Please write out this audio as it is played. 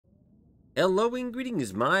Hello and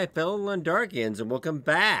greetings, my fellow Londarkians, and welcome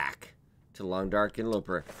back to Long Dark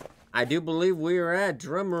Interloper. I do believe we are at,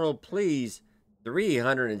 drumroll please,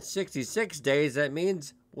 366 days. That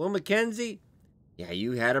means, Will Mackenzie, yeah,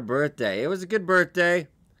 you had a birthday. It was a good birthday.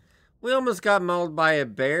 We almost got mauled by a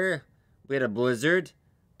bear. We had a blizzard,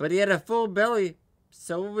 but he had a full belly,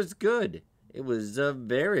 so it was good. It was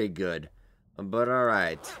very good. But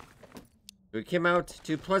alright. We came out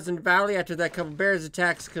to Pleasant Valley after that couple bears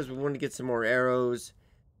attacks because we wanted to get some more arrows.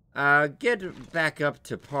 Get back up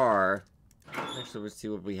to par. Actually, let's see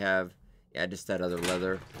what we have. Yeah, just that other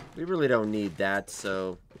leather. We really don't need that,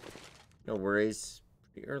 so no worries.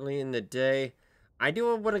 Pretty early in the day. I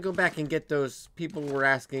do want to go back and get those people who were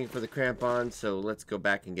asking for the crampons, so let's go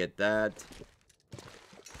back and get that.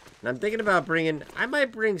 And I'm thinking about bringing... I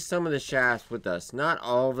might bring some of the shafts with us. Not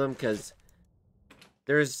all of them, because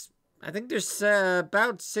I think there's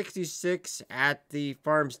about 66 at the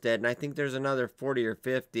farmstead, and I think there's another 40 or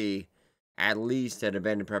 50 at least at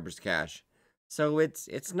Abandoned Prepper's Cache. So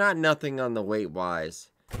it's not nothing on the weight-wise.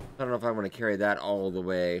 I don't know if I want to carry that all the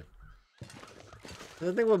way. I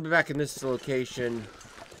think we'll be back in this location.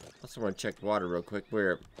 Also want to check water real quick.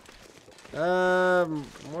 We're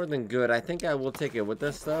more than good. I think I will take it with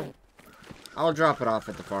us, though. I'll drop it off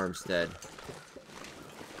at the farmstead.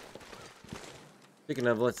 Speaking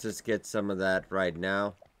of, let's just get some of that right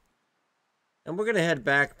now. And we're going to head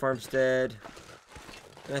back, farmstead.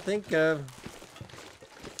 And I think, get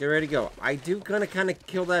ready to go. I do gonna kind of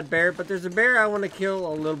kill that bear, but there's a bear I want to kill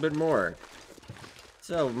a little bit more.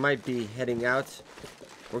 So, might be heading out.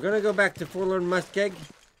 We're going to go back to Forlorn Muskeg.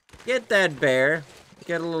 Get that bear.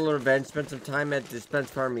 Get a little revenge. Spend some time at the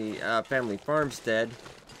Spence family farmstead.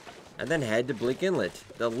 And then head to Bleak Inlet,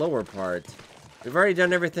 the lower part. We've already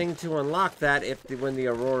done everything to unlock that when the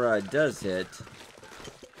Aurora does hit.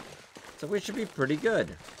 So we should be pretty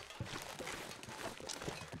good.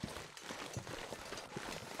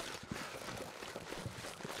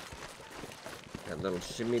 That little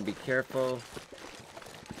shimmy, be careful.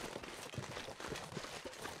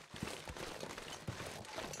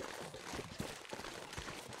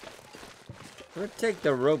 I'm gonna take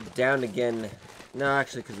the rope down again. No,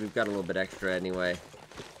 actually, because we've got a little bit extra anyway.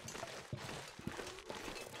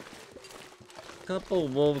 Couple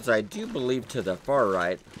wolves, I do believe, to the far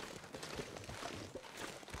right.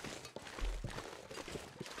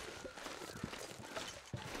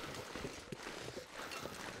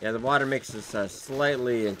 Yeah, the water makes us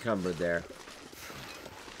slightly encumbered there.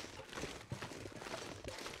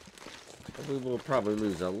 We will probably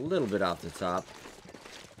lose a little bit off the top.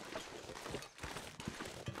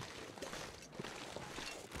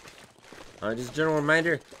 Just a general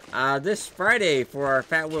reminder, this Friday for our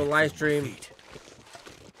Fat Will live stream,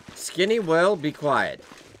 Skinny Will, be quiet.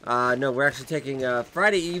 No, we're actually taking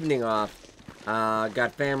Friday evening off.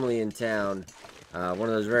 Got family in town. One of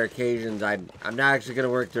those rare occasions. I'm not actually going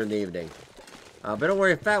to work during the evening. But don't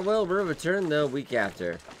worry, Fat Will will return the week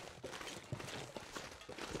after.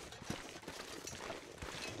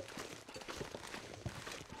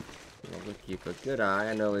 We'll keep a good eye.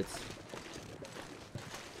 I know it's...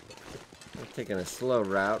 We're taking a slow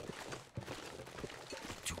route.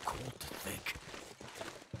 Too cold to think.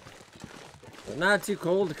 But not too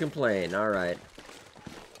cold to complain. Alright.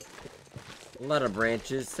 A lot of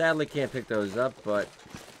branches. Sadly can't pick those up, but...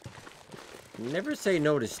 Never say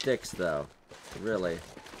no to sticks, though. Really.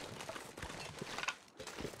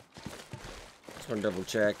 Just want to double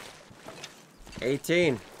check.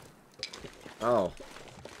 18. Oh.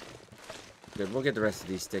 Good, we'll get the rest of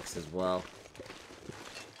these sticks as well.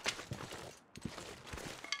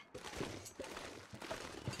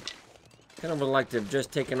 Kind of would like to have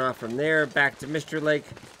just taken off from there back to Mr. Lake,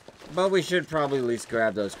 but we should probably at least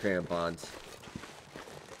grab those crampons.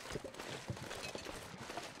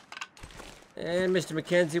 And Mr.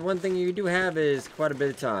 Mackenzie, one thing you do have is quite a bit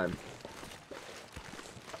of time.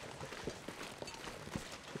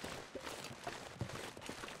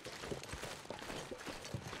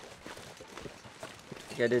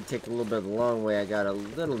 I think I did take a little bit of the long way. I got a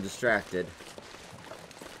little distracted.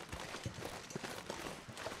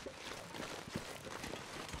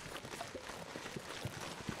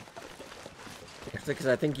 Because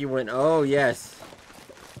I think you went, oh yes.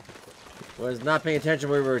 Was not paying attention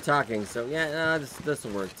when we were talking, so yeah, this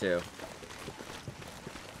will work too.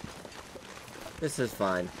 This is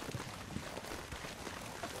fine.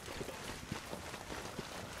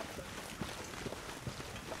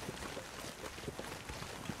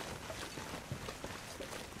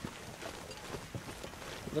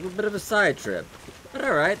 A little bit of a side trip, but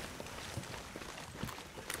alright.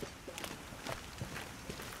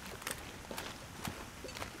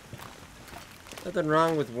 Nothing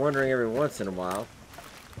wrong with wandering every once in a while.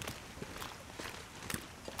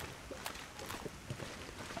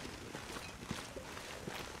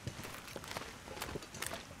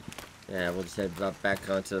 Yeah, we'll just head back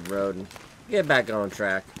onto the road and get back on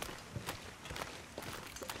track.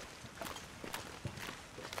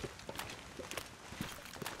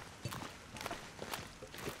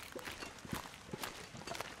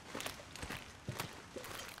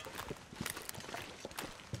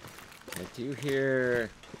 I do hear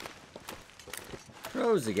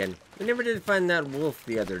crows again. We never did find that wolf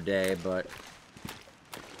the other day, but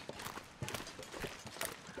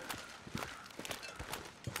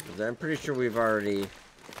I'm pretty sure we've already...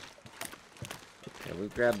 Yeah,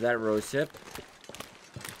 we've grabbed that rose hip.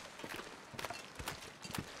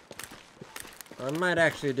 I might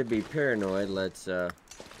actually to be paranoid. Let's you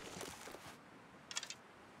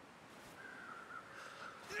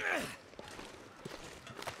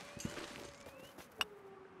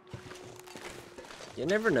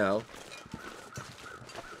never know.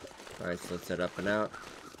 Alright, so let's head up and out.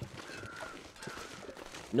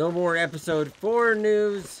 No more episode 4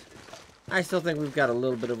 news. I still think we've got a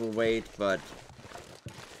little bit of a wait, but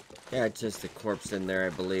yeah, it's just a corpse in there, I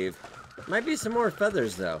believe. Might be some more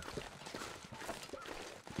feathers, though.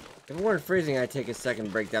 If it weren't freezing, I'd take a second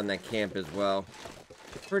to break down that camp as well.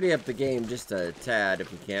 Pretty up the game just a tad, if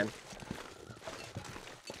you can.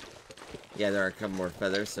 Yeah, there are a couple more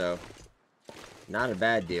feathers, so not a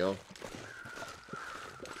bad deal.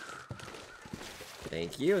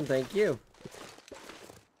 Thank you, and thank you.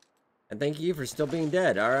 And thank you for still being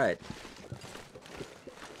dead. Alright.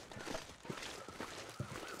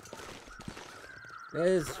 It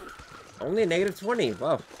is only -20.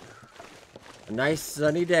 Wow. A nice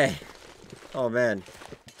sunny day. Oh man.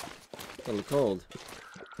 A little cold.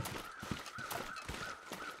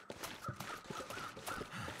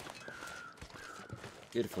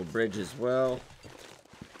 Beautiful bridge as well.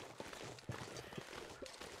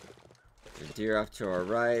 The deer off to our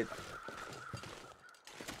right.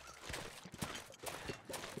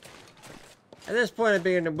 At this point,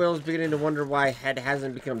 Will's beginning to wonder why it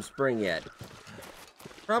hasn't become spring yet.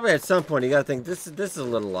 Probably at some point you gotta think this is a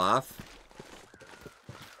little off.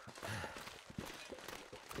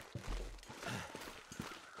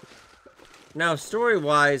 Now,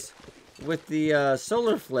 story-wise, with the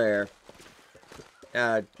solar flare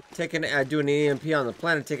doing an EMP on the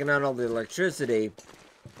planet, taking out all the electricity,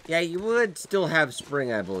 yeah, you would still have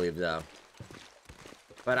spring, I believe, though.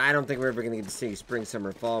 But I don't think we're ever gonna get to see spring,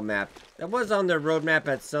 summer, fall map. That was on their roadmap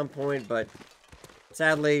at some point, but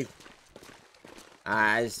sadly,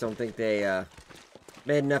 I just don't think they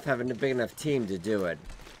having a big enough team to do it.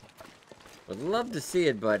 Would love to see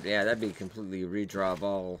it, but yeah, that'd be completely redraw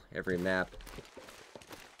of every map.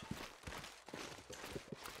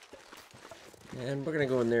 And we're gonna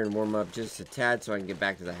go in there and warm up just a tad so I can get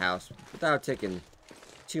back to the house without taking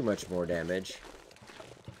too much more damage.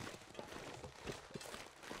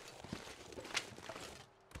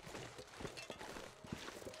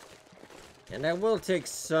 And I will take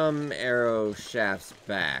some arrow shafts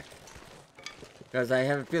back, because I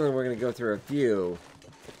have a feeling we're going to go through a few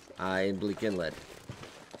in Bleak Inlet.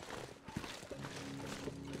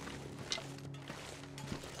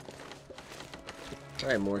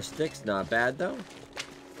 Alright, more sticks. Not bad, though.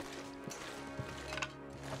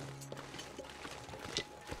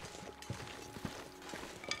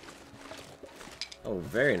 Oh,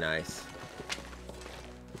 very nice.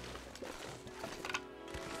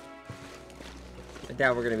 I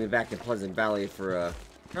doubt we're going to be back in Pleasant Valley for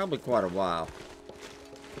probably quite a while.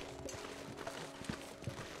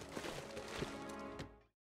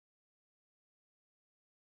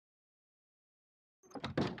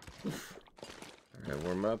 Alright,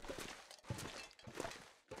 warm up.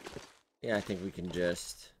 Yeah, I think we can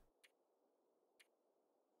just...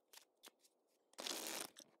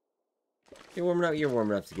 You're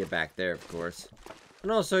warming up to get back there, of course.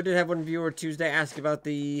 And also, I did have one viewer Tuesday ask about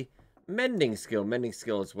the mending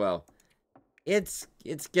skill as well. It's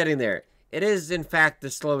getting there. It is, in fact, the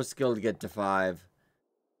slowest skill to get to 5.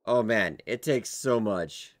 Oh man, it takes so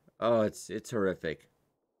much. Oh, it's horrific.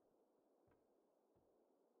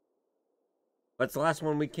 But it's the last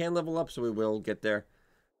one we can level up, so we will get there.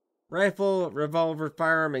 Rifle, revolver,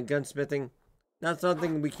 firearm, and gunsmithing. Not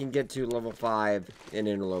something we can get to level 5 in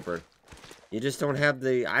Interloper. You just don't have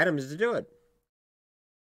the items to do it.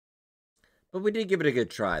 But we did give it a good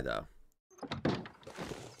try, though.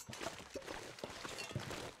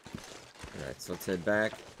 Alright, so let's head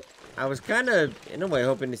back. I was kind of, in a way,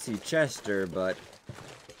 hoping to see Chester, but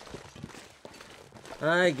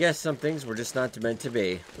I guess some things were just not meant to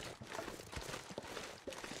be.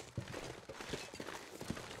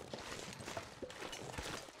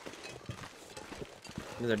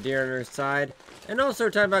 Another deer on our side. And also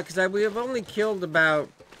talking about, because we have only killed about,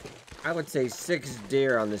 I would say, 6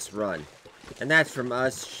 deer on this run. And that's from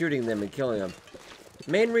us shooting them and killing them.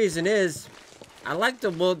 Main reason is, I like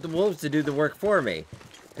the wolves to do the work for me.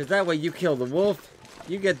 Because that way you kill the wolf,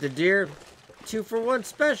 you get the deer, 2 for 1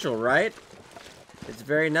 special, right? It's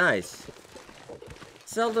very nice.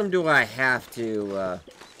 Seldom do I have to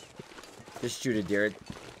just shoot a deer.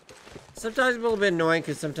 Sometimes it's a little bit annoying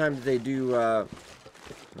because sometimes they do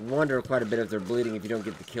wonder quite a bit if they're bleeding if you don't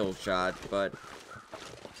get the kill shot, but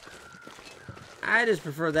I just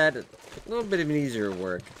prefer that. A little bit of an easier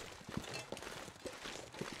work.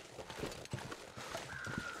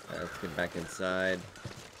 Let's get back inside.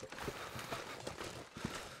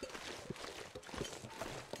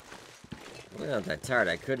 I'm not that tired.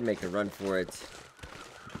 I could make a run for it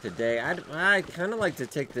today. I kind of like to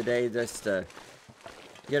take the day just to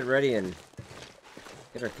get ready and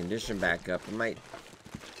get our condition back up. I might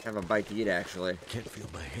have a bite to eat, actually. Can't feel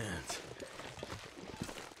my hands.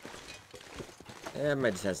 I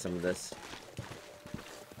might just have some of this.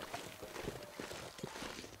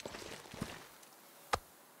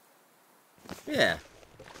 Yeah.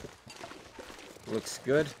 Looks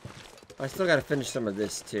good. I still gotta finish some of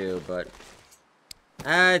this too, but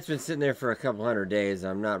it's been sitting there for a couple 100 days.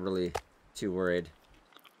 I'm not really too worried.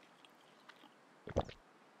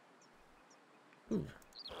 Ooh.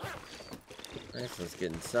 Nice, let's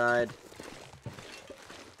get inside.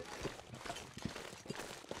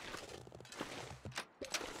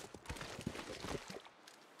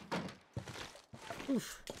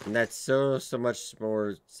 Oof. And that's so much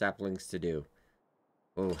more saplings to do.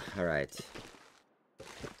 Oh, alright.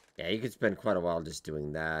 Yeah, you could spend quite a while just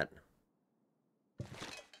doing that.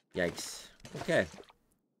 Yikes. Okay.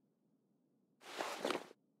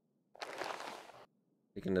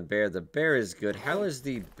 Speaking of the bear is good. How is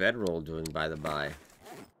the bedroll doing, by the by?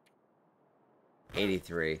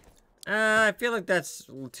 83. I feel like that's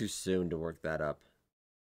a little too soon to work that up.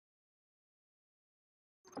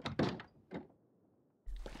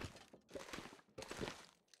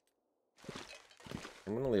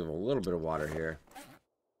 I'm gonna leave a little bit of water here.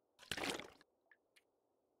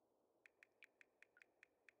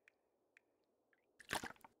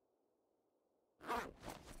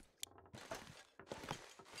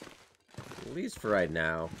 At least for right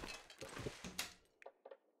now.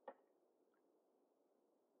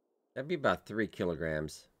 That'd be about 3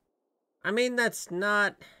 kilograms. I mean, that's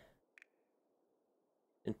not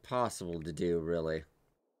impossible to do, really.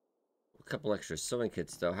 A couple extra sewing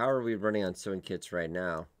kits, though. How are we running on sewing kits right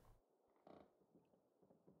now? I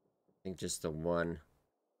think just the one.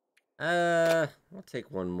 I'll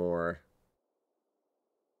take one more.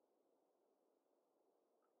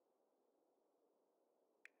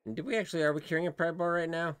 And are we carrying a pry bar right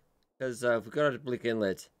now? Because if we go to Bleak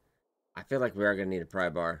Inlet, I feel like we are going to need a pry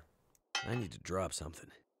bar. I need to drop something.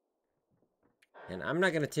 And I'm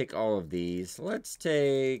not going to take all of these. Let's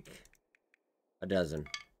take a dozen.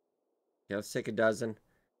 Okay, let's take a dozen.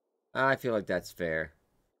 I feel like that's fair.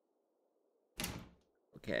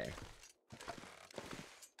 Okay.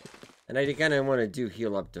 And I kind of want to do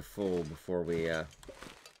heal up to full before we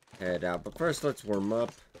head out. But first, let's warm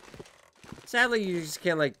up. Sadly, you just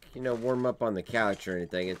can't, like, warm up on the couch or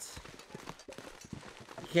anything. You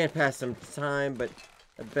can't pass some time, but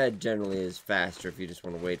a bed generally is faster if you just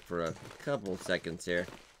want to wait for a couple seconds here.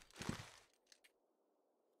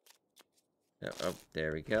 Oh,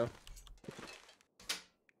 there we go.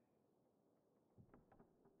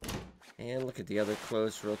 And look at the other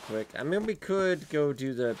clothes real quick. I mean, we could go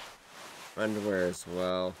do the underwear as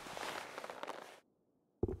well.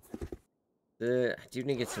 I do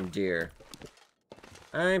need to get some deer.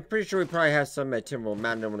 I'm pretty sure we probably have some at Timberwolf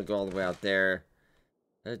Mountain. I don't want to go all the way out there.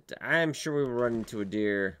 I'm sure we will run into a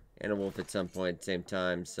deer and a wolf at some point at the same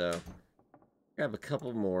time, so grab a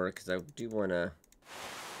couple more because I do want to.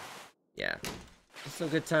 Yeah, it's a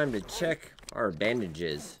good time to check our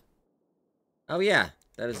bandages. Oh yeah,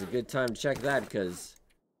 that is a good time to check that because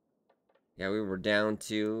yeah, we were down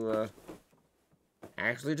to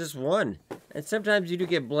actually just one. And sometimes you do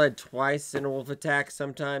get bled twice in a wolf attack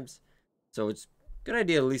sometimes, so it's a good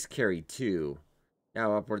idea to at least carry 2.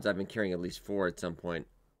 Now upwards, I've been carrying at least 4 at some point.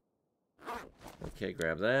 Okay,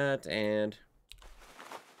 grab that, and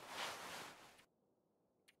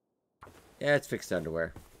yeah, it's fixed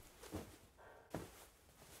underwear.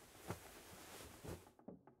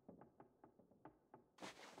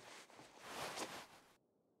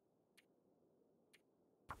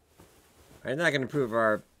 I'm not going to improve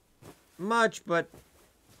our much, but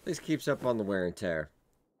at least keeps up on the wear and tear.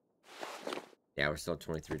 Yeah, we're still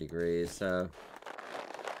 23 degrees, so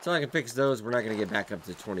Until I can fix those, we're not going to get back up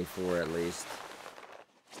to 24 at least.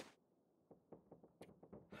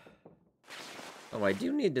 Oh, I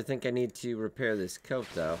do need to repair this coat,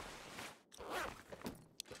 though.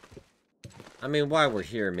 I mean, while we're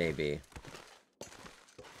here, maybe.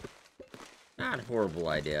 Not a horrible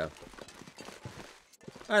idea.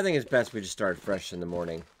 I think it's best we just start fresh in the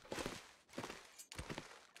morning.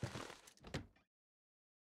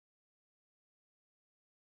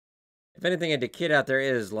 If anything, a kid out there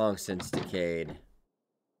is long since decayed.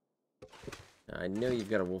 I know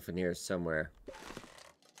you've got a wolf in here somewhere.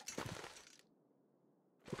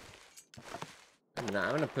 I'm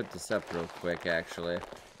gonna put this up real quick, actually.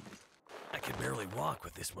 I can barely walk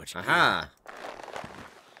with this much gear. Aha!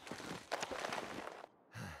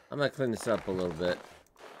 I'm gonna clean this up a little bit.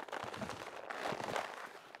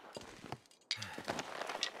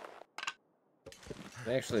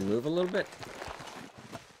 Can I actually move a little bit?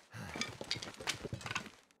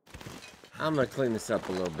 I'm gonna clean this up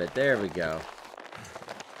a little bit. There we go.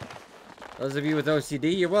 Those of you with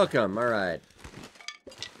OCD, you're welcome. Alright.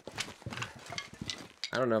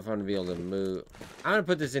 I don't know if I'm gonna be able to move. I'm gonna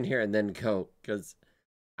put this in here and then go, because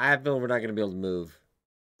I have a feeling we're not gonna be able to move.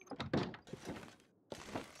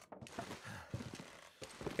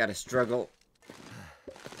 Gotta struggle.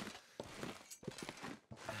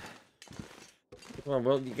 Come on,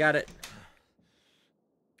 Will, you got it.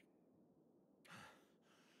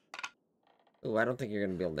 Oh, I don't think you're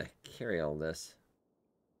gonna be able to carry all this.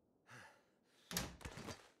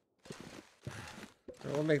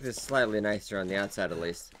 We'll make this slightly nicer on the outside, at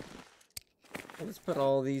least. Let's put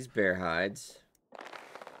all these bear hides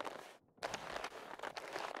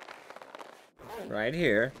right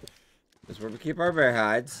here. This is where we keep our bear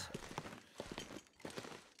hides.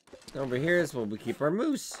 Over here is where we keep our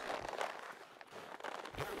moose.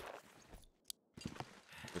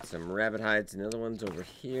 Put some rabbit hides and other ones over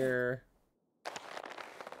here.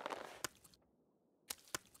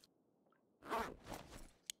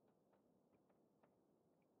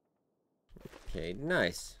 Okay,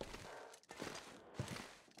 nice.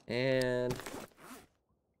 And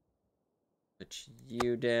put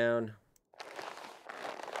you down.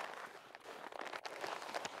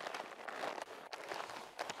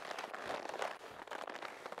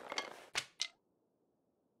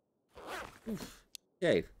 Oof.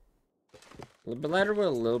 Okay. A little bit lighter, Will,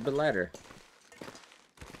 a little bit lighter.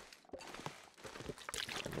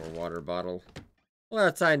 More water bottle. We'll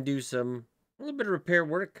outside and do a little bit of repair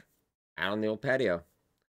work out on the old patio.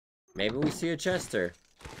 Maybe we see a Chester.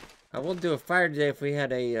 I will do a fire today if we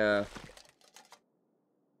had a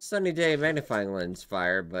sunny day magnifying lens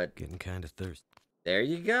fire, but Getting kind of thirsty. there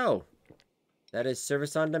you go. That is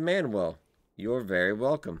service on demand, Will. You're very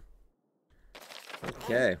welcome.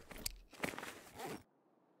 Okay.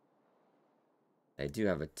 I do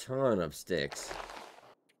have a ton of sticks.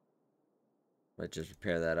 Let's just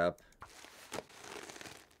repair that up.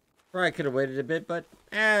 Probably could have waited a bit, but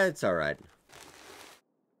it's alright.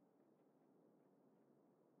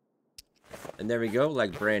 And there we go,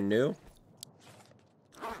 like brand new.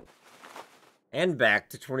 And back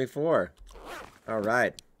to 24.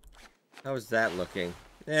 Alright. How's that looking?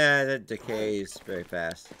 Yeah, that decays very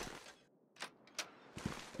fast.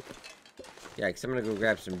 Yikes, I'm gonna go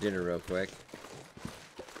grab some dinner real quick.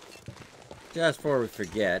 Just before we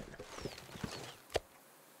forget.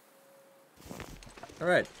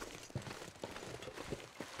 Alright.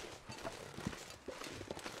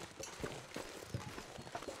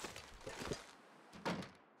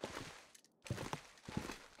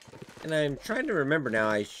 And I'm trying to remember now.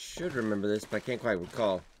 I should remember this, but I can't quite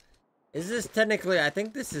recall. Is this technically... I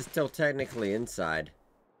think this is still technically inside.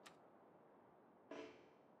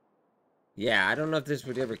 Yeah, I don't know if this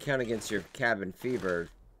would ever count against your cabin fever.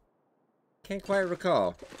 Can't quite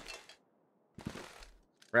recall.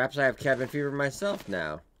 Perhaps I have cabin fever myself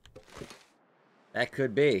now. That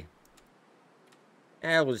could be.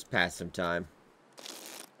 We'll just pass some time.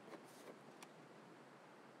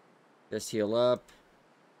 Just heal up.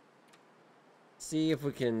 See if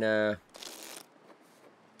we can get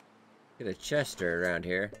a Chester around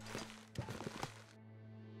here.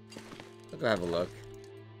 I'll go have a look.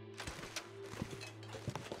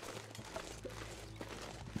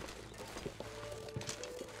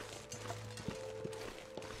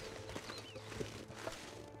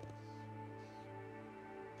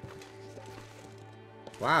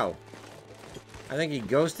 Wow. I think he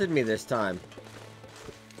ghosted me this time.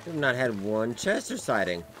 We've not had one Chester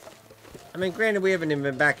sighting. I mean, granted, we haven't even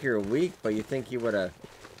been back here a week, but you think he would have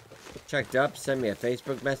checked up, sent me a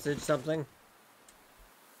Facebook message, something?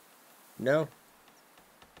 No?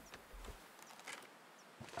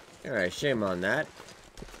 Alright, shame on that.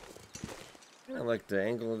 I like the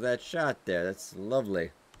angle of that shot there. That's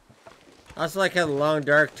lovely. I also like how the long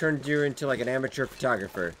dark turned you into like an amateur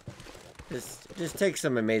photographer. Just takes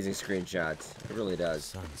some amazing screenshots. It really does.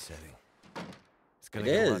 Sun setting. It's gonna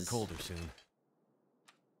get a lot colder soon.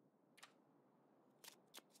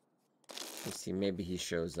 Let's see, maybe he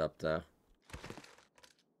shows up though.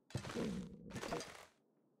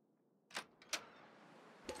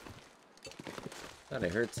 Thought I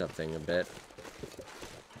heard something a bit.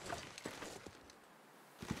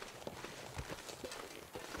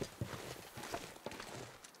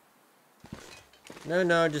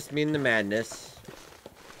 No, just mean the madness.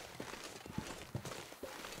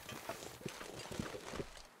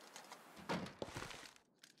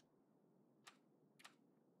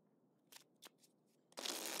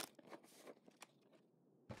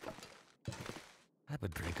 I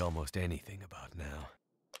would drink almost anything about now.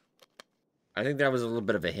 I think that was a little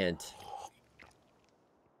bit of a hint.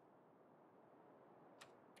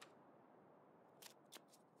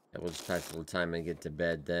 We'll just pass a little time and get to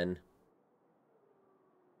bed then.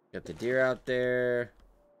 Got the deer out there.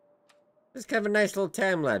 This is kind of a nice little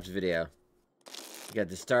time-lapse video. You got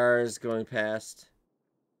the stars going past.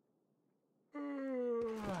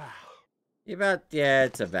 Yeah,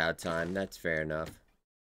 it's about time. That's fair enough.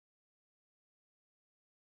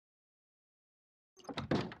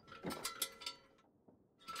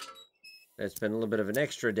 It's been a little bit of an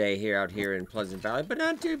extra day out here in Pleasant Valley, but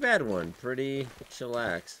not too bad one. Pretty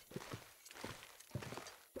chillax.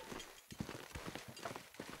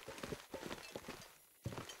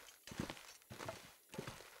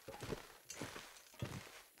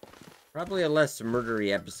 Probably a less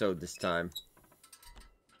murdery episode this time.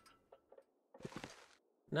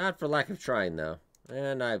 Not for lack of trying, though.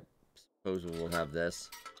 And I suppose we will have this.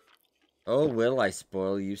 Oh, will I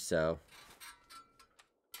spoil you so.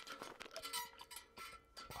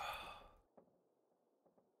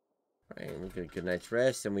 Alright, we'll get a good night's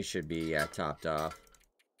rest, and we should be topped off.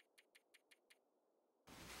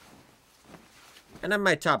 And I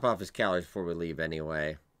might top off his calories before we leave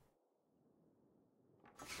anyway.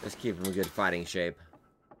 Let's keep him in good fighting shape.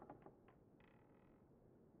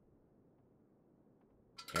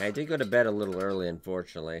 Yeah, I did go to bed a little early,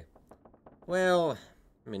 unfortunately. Well,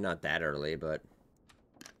 I mean, not that early, but...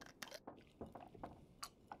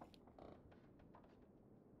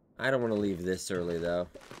 I don't want to leave this early, though.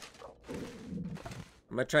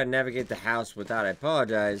 I'm going to try to navigate the house without, I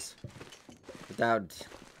apologize, without,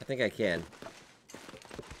 I think I can.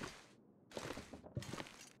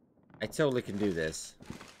 I totally can do this.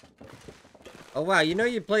 Oh, wow, you know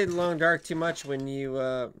you played Long Dark too much when you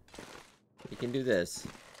can do this.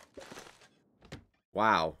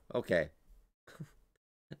 Wow, okay.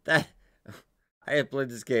 I have played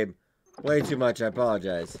this game way too much, I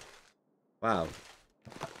apologize. Wow.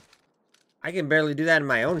 I can barely do that in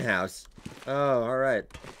my own house. Oh, alright.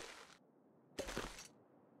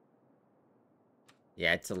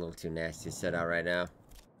 Yeah, it's a little too nasty to set out right now.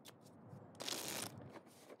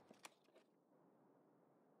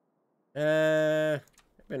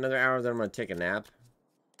 Another hour, then I'm gonna take a nap.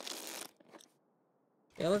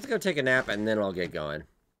 Yeah, let's go take a nap, and then I'll get going.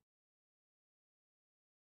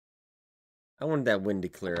 I wanted that wind to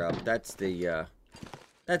clear up. That's the,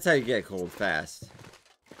 that's how you get cold fast.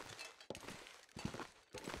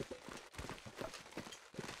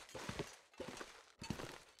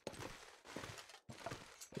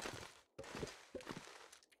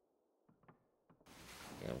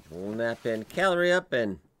 Yeah, we'll nap in, calorie up,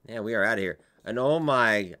 and yeah, we are out of here. And oh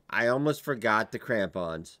my, I almost forgot the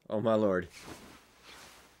crampons. Oh my lord.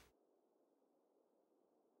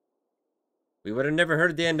 We would have never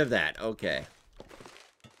heard the end of that. Okay.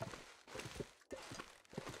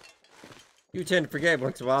 You tend to forget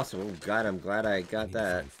once in a while, so oh god, I'm glad I got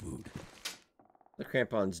that. The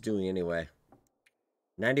crampons doing anyway.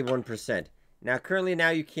 91%. Now, currently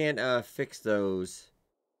now you can't fix those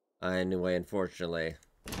anyway, unfortunately.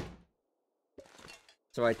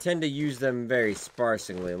 So I tend to use them very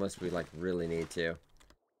sparsely unless we like really need to.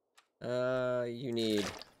 You need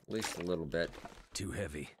at least a little bit. Too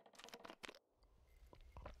heavy.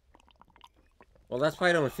 Well, that's why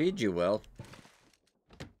I don't feed you, Will.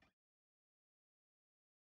 I'm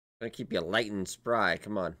gonna keep you light and spry.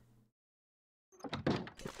 Come on.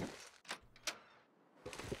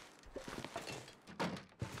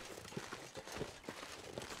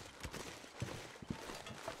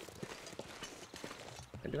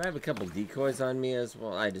 Do I have a couple decoys on me as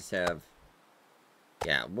well? I just have...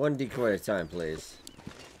 Yeah, one decoy at a time, please.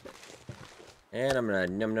 And I'm gonna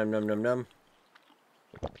num num num num num.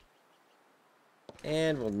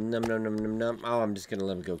 And we'll num num num num num. Oh, I'm just gonna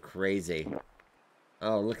let him go crazy.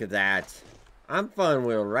 Oh, look at that. I'm fun,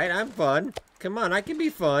 Will, right? I'm fun. Come on, I can be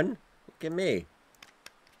fun. Look at me.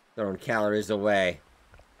 Throwing calories away.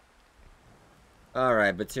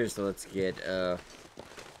 Alright, but seriously, let's get,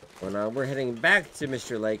 we're heading back to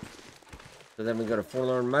Mr. Lake. So then we go to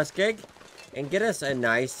Forlorn Muskeg and get us a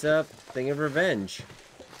nice, thing of revenge.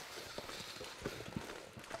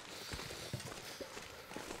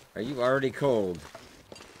 Are you already cold?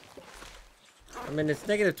 I mean, it's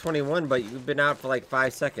negative 21, but you've been out for like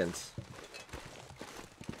 5 seconds.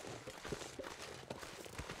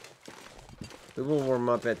 We will warm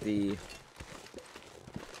up at the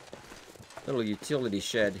little utility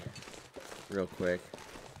shed real quick.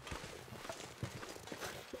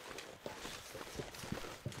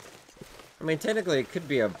 I mean, technically it could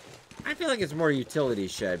be a... I feel like it's more a utility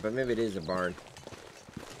shed, but maybe it is a barn.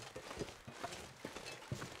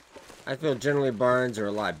 I feel generally barns are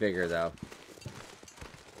a lot bigger, though.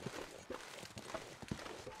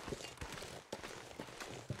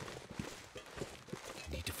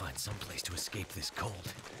 Need to find some place to escape this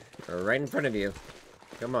cold. Right in front of you.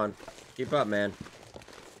 Come on. Keep up, man.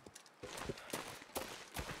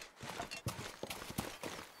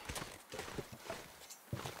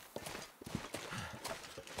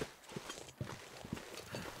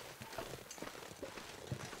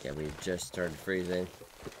 Yeah, we just started freezing.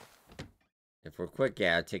 If we're quick,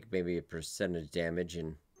 yeah, I'll take maybe a percentage damage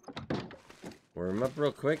and warm up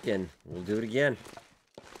real quick and we'll do it again.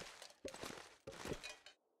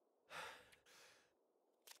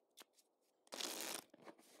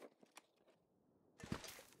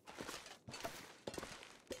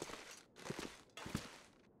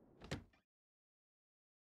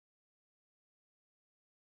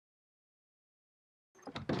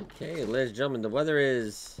 Okay, ladies and gentlemen, the weather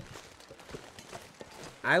is,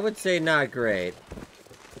 I would say, not great.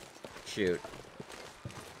 Shoot.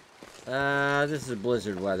 This is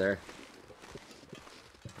blizzard weather.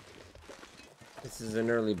 This is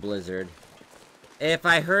an early blizzard. If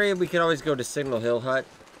I hurry, we can always go to Signal Hill Hut.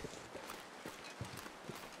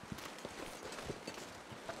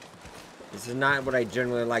 This is not what I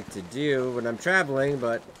generally like to do when I'm traveling,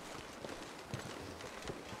 but...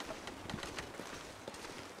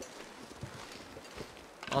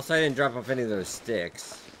 Also, I didn't drop off any of those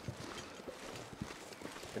sticks.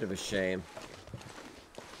 Bit of a shame.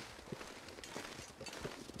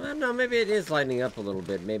 Well, no, maybe it is lightening up a little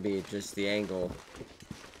bit. Maybe just the angle.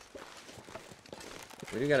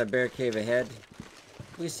 We do got a bear cave ahead.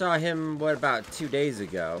 We saw him, what, about 2 days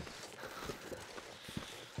ago.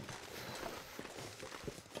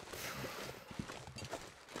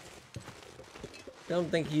 Don't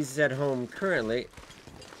think he's at home currently.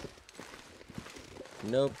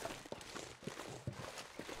 Nope.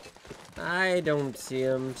 I don't see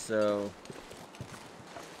him, so...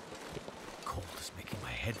 Cold is making my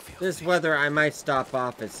head feel This thick. weather, I might stop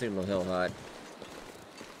off at Signal Hill Hut.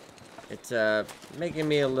 It's, making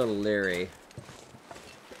me a little leery.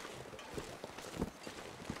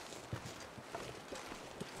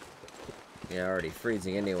 Yeah, already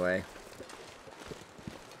freezing anyway.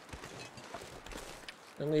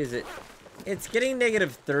 At least it's getting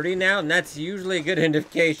negative 30 now, and that's usually a good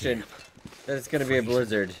indication that it's going to be a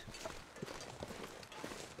blizzard.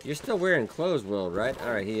 You're still wearing clothes, Will, right?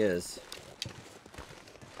 Alright, he is.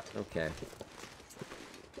 Okay.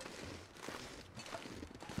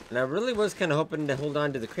 And I really was kind of hoping to hold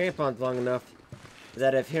on to the crampons long enough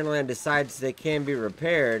that if Hinterland decides they can be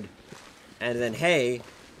repaired, and then, hey,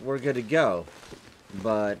 we're good to go.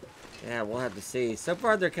 But, yeah, we'll have to see. So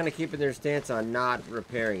far, they're kind of keeping their stance on not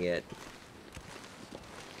repairing it.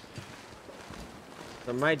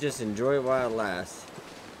 So I might just enjoy it while it lasts.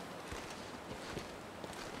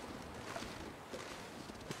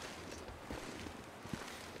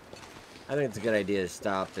 I think it's a good idea to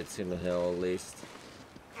stop at Signal Hill, at least.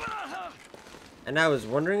 And I was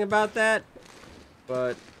wondering about that,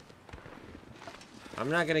 but I'm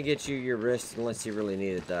not going to get you your wrist unless you really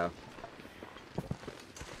need it, though.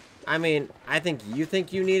 I mean, I think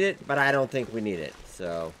you need it, but I don't think we need it,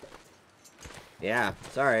 so... Yeah,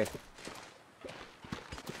 sorry.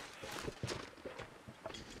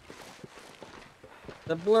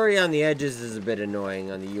 The blurry on the edges is a bit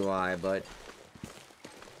annoying on the UI, but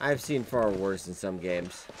I've seen far worse in some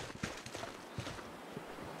games.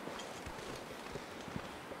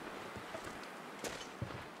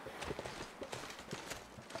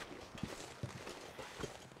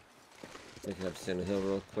 Looking up Signal Hill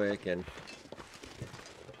real quick, and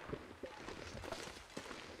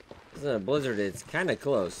this isn't a blizzard, it's kind of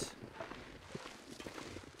close.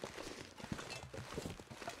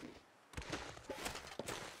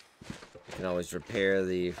 Can always repair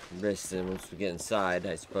the wrist once we get inside,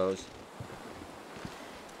 I suppose.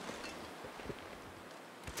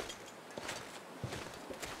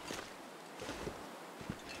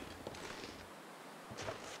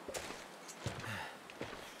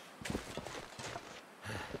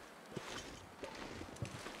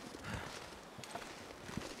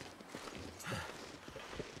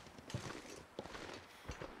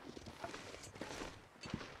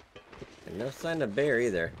 no sign of bear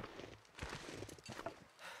either.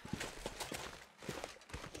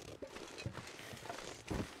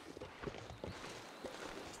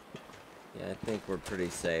 Yeah, I think we're pretty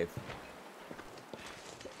safe.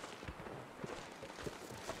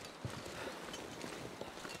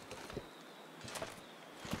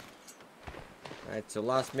 Alright, so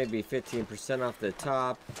lost maybe 15% off the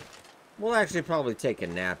top. We'll actually probably take a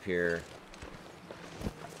nap here.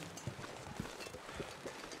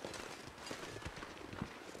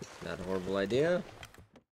 Not a horrible idea.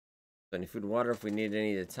 Plenty of food and water if we need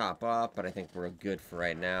any to top off, but I think we're good for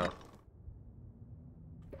right now.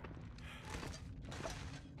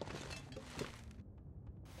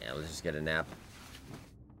 Yeah, let's just get a nap.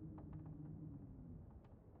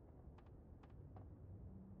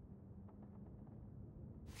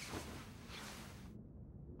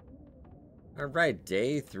 Alright,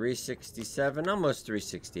 day 367, almost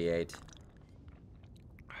 368.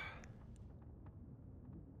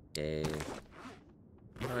 Okay.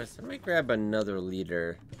 Alright, so let me grab another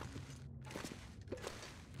liter.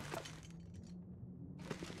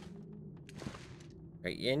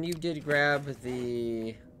 Alright, and you did grab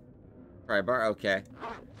the pry bar? Okay.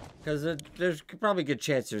 Because there's probably a good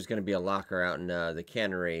chance there's going to be a locker out in the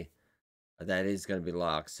cannery that is going to be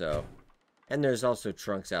locked, so... And there's also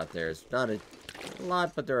trunks out there. It's not a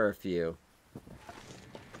lot, but there are a few.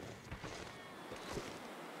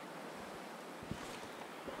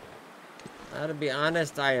 To be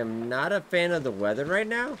honest, I am not a fan of the weather right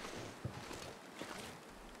now.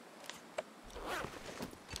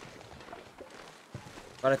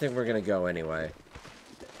 But I think we're going to go anyway.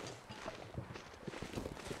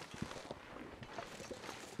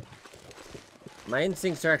 My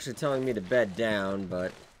instincts are actually telling me to bed down,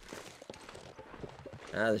 but...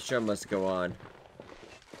 the show must go on.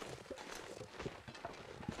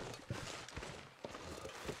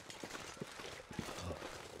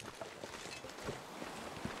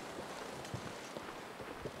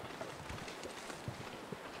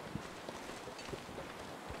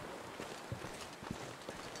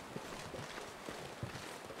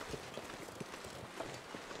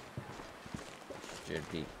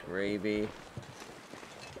 Should be gravy.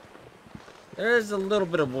 There's a little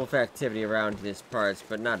bit of wolf activity around these parts,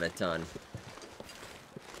 but not a ton.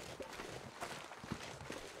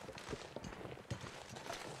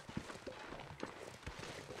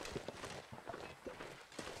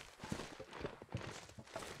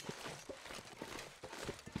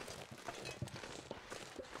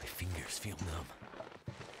 My fingers feel numb.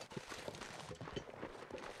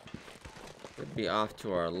 Could be off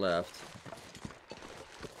to our left.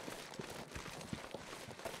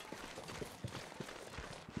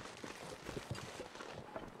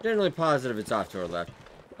 Generally positive it's off to our left.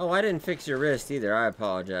 Oh, I didn't fix your wrist either. I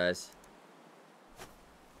apologize.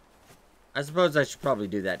 I suppose I should probably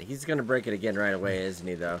do that. He's gonna break it again right away, isn't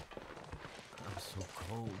he, though? I'm so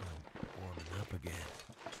cold. I'm warming up again.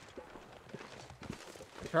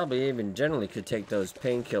 I probably even generally could take those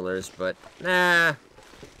painkillers, but nah.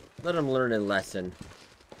 Let him learn a lesson.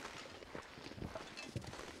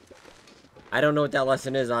 I don't know what that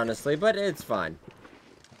lesson is, honestly, but it's fine.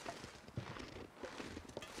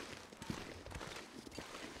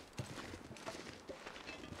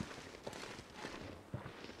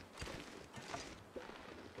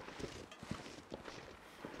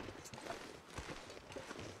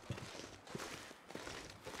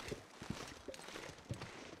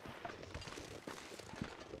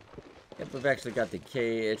 Yep, we've actually got the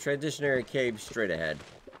cave, traditionary cave straight ahead.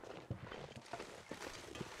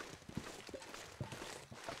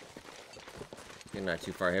 You're not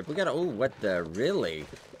too far ahead. We got to, oh, what the, really?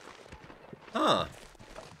 Huh.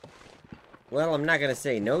 Well, I'm not going to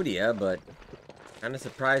say no to you, but kind of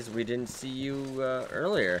surprised we didn't see you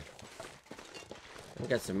earlier. We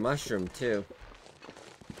got some mushroom, too.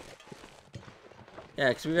 Yeah,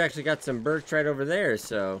 because we've actually got some birch right over there,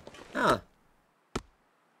 so... Huh.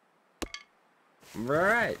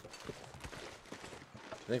 Alright.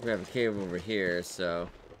 I think we have a cave over here, so...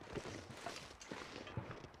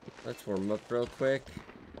 Let's warm up real quick.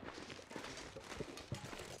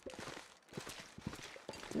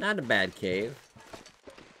 Not a bad cave.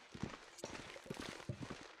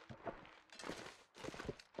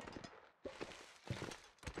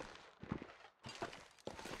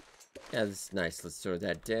 Yeah, this is nice. Let's throw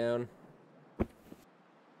that down.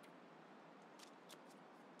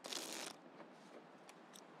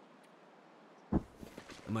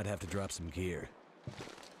 I might have to drop some gear.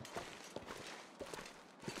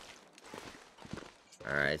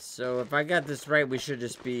 Alright, so if I got this right, we should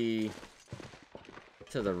just be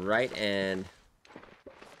to the right and...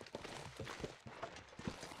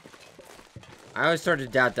 I always start to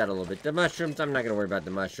doubt that a little bit. The mushrooms, I'm not going to worry about the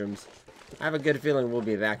mushrooms. I have a good feeling we'll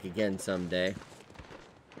be back again someday.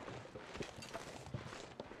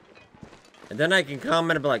 And then I can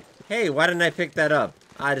comment and be like, hey, why didn't I pick that up?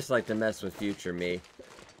 I just like to mess with future me.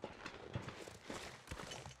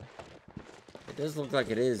 It does look like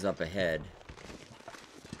it is up ahead.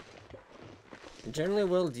 And generally,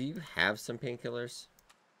 Will, do you have some painkillers?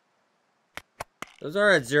 Those are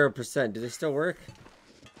at 0%. Do they still work?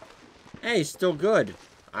 Hey, still good.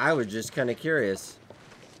 I was just kind of curious.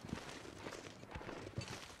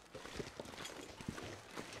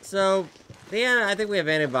 So, yeah, I think we have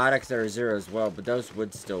antibiotics that are 0 as well, but those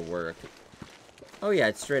would still work. Oh yeah,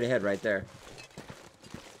 it's straight ahead right there.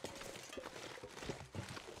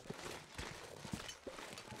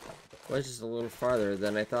 Well, it's just a little farther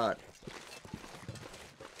than I thought.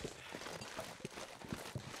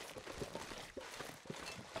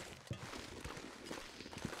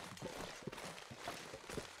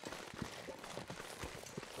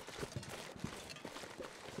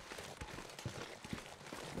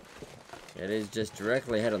 It is just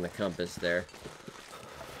directly ahead on the compass there.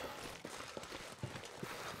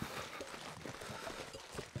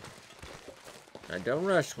 Now don't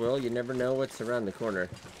rush, Will. You never know what's around the corner.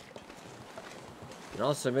 And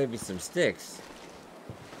also maybe some sticks.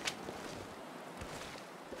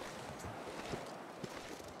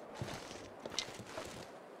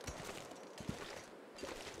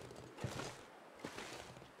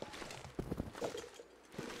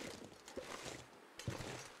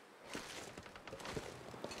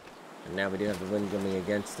 And now we do have the wind coming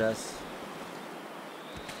against us.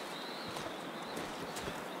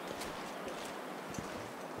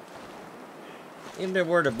 Even if it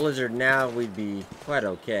were to blizzard now, we'd be quite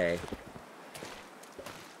okay.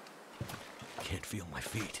 Can't feel my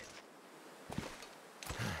feet.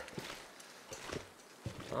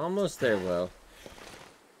 Almost there, Will.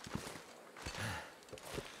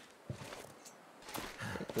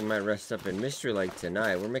 I think we might rest up in Mystery Lake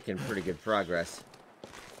tonight. We're making pretty good progress.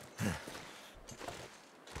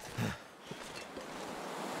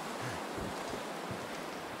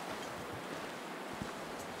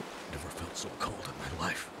 Never felt so cold in my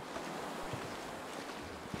life.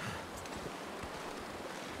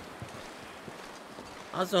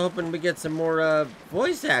 Also hoping we get some more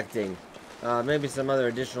voice acting. Maybe some other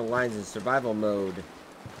additional lines in survival mode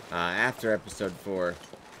after episode 4.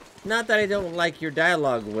 Not that I don't like your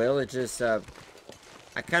dialogue, Will. It's just I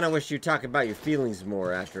kind of wish you'd talk about your feelings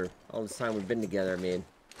more after all this time we've been together. I mean,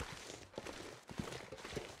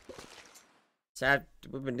 sad.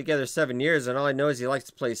 We've been together 7 years, and all I know is he likes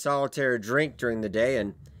to play solitaire or drink during the day,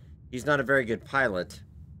 and he's not a very good pilot.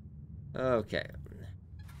 Okay.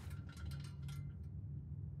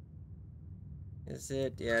 Is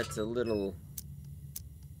it? Yeah, it's a little...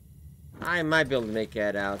 I might be able to make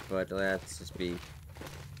that out, but let's just be...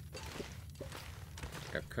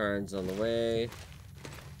 Got Karns on the way.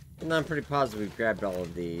 And I'm pretty positive we've grabbed all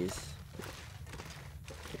of these.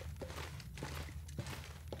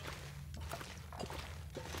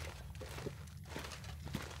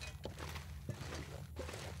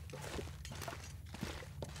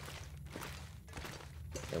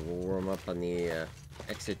 And we'll warm up on the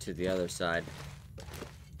exit to the other side.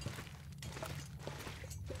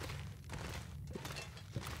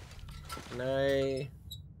 Can I...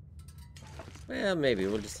 Well, maybe.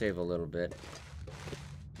 We'll just save a little bit.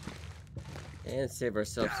 And save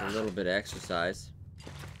ourselves a little bit of exercise.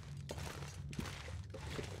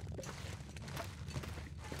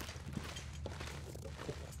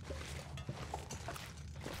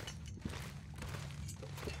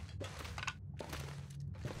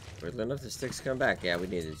 Weirdly enough, the sticks come back. Yeah, we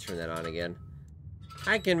need to turn that on again.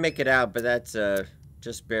 I can make it out, but that's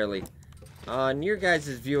just barely. On your guys'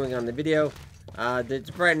 viewing on the video, it's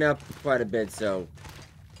brightened up quite a bit, so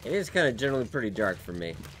it is kind of generally pretty dark for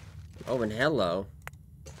me. Oh, and hello.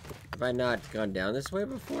 Have I not gone down this way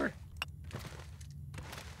before?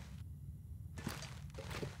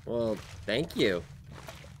 Well, thank you.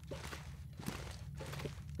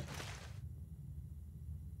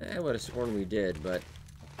 I would have sworn we did, but...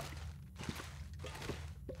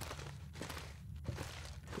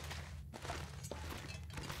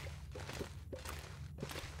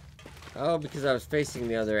 Oh, because I was facing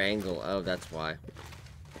the other angle. Oh, that's why.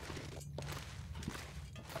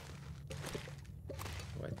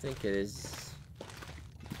 Oh, I think it is...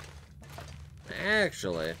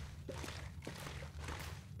 Actually...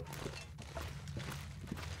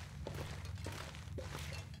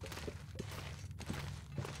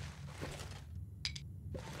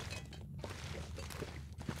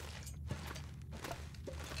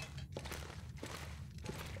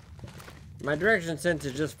 My direction sense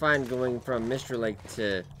is just fine going from Mystery Lake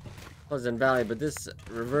to Pleasant Valley, but this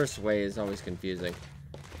reverse way is always confusing.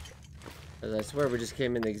 As I swear we just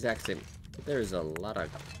came in the exact same... There's a lot of...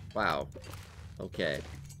 Wow. Okay.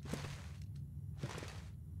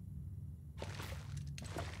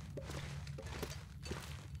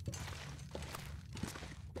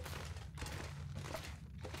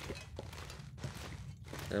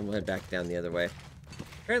 And we'll head back down the other way.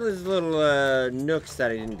 Apparently there's little nooks that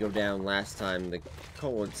I didn't go down last time. The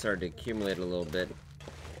coal had started to accumulate a little bit.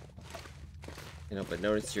 You know, but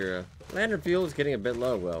notice your lantern fuel is getting a bit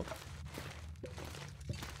low, Will.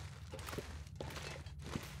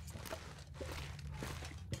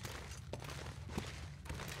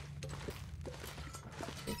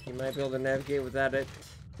 Think you might be able to navigate without it.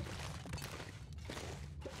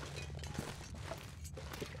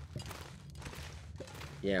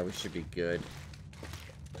 Yeah, we should be good.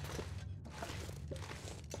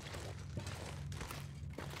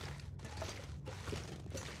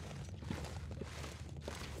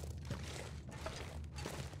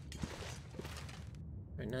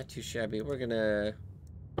 Alright, not too shabby. We're gonna...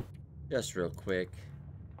 Just real quick.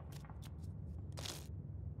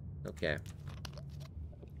 Okay.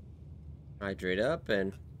 Hydrate up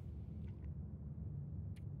and...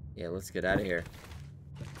 Yeah, let's get out of here.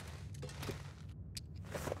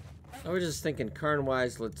 I was just thinking,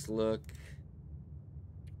 Karn-wise, let's look.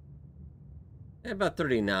 About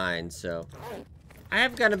 39, so. I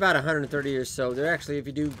have gotten about 130 or so. There actually, if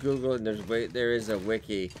you do Google it, there is a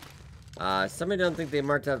wiki. Somebody don't think they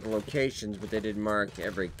marked out the locations, but they did mark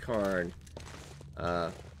every Karn.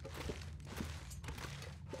 Now,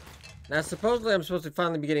 supposedly, I'm supposed to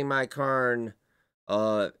finally be getting my Karn,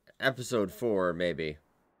 episode 4, maybe.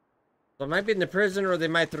 So I might be in the prison, or they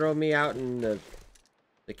might throw me out in the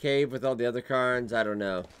cave with all the other Karns. I don't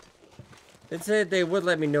know. They said they would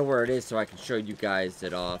let me know where it is so I can show you guys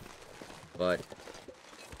it off. But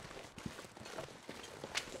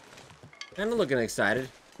I'm looking excited.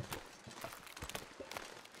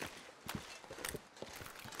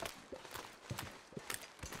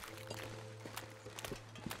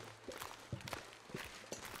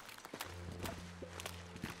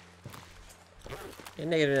 And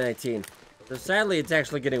negative 19. So sadly, it's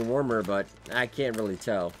actually getting warmer, but I can't really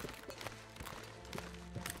tell.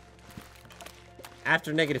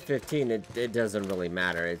 After negative 15, it doesn't really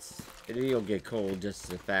matter. It'll get cold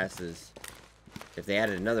just as fast as if they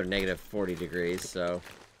added another negative 40 degrees, so.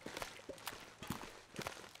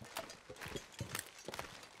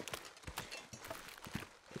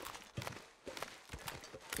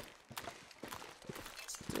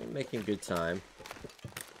 Still making good time.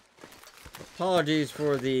 Apologies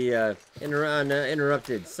for the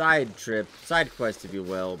interrupted side quest, if you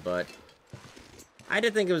will, but I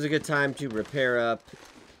did think it was a good time to repair up,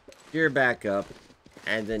 gear back up,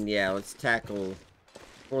 and then, yeah, let's tackle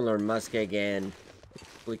Forlorn Muskeg and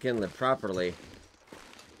we can live properly.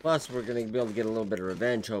 Plus, we're going to be able to get a little bit of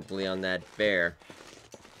revenge, hopefully, on that bear.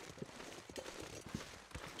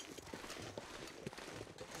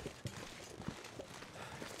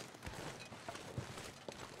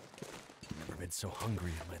 So hungry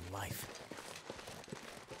in my life.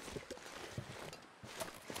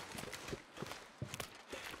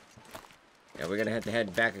 Yeah, we're gonna have to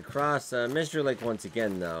head back across Mystery Lake once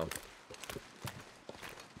again, though.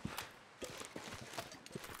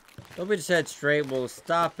 But we just head straight. We'll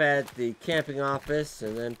stop at the camping office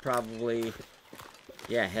and then probably,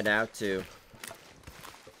 yeah, head out to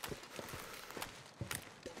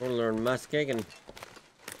Forlorn Muskeg, and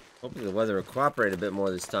hopefully the weather will cooperate a bit more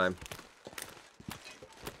this time.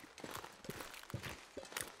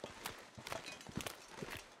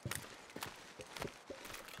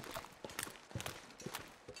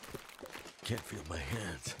 Can't feel my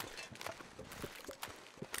hands.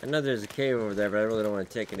 I know there's a cave over there, but I really don't want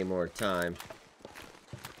to take any more time.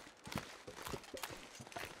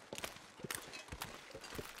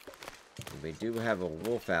 We do have a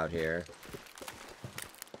wolf out here.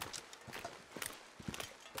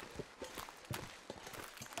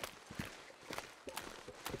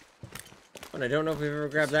 But I don't know if we've ever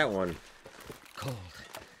grabbed that one. Cold.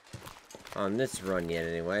 On this run yet,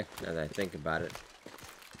 anyway, now that I think about it.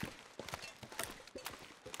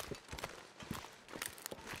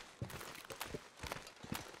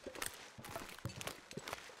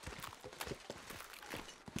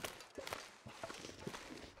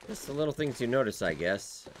 Just the little things you notice, I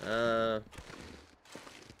guess.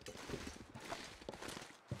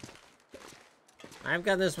 I've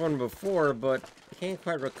gotten this one before, but can't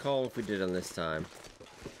quite recall if we did on this time.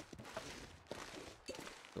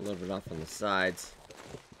 A little bit off on the sides.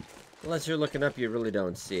 Unless you're looking up, you really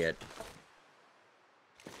don't see it.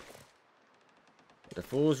 The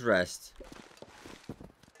Fool's Rest.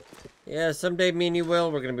 Yeah, someday me and you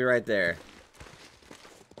will. We're gonna be right there.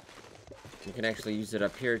 We can actually use it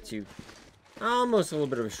up here to almost a little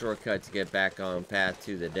bit of a shortcut to get back on path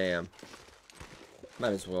to the dam.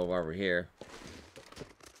 Might as well while we're here.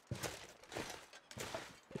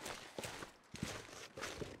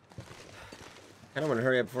 I don't want to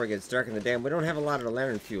hurry up before it gets dark in the dam. We don't have a lot of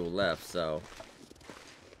lantern fuel left, so...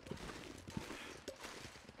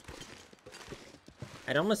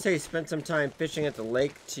 I'd almost say spend some time fishing at the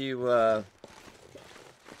lake to,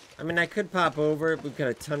 I mean, I could pop over. We've got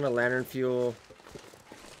a ton of lantern fuel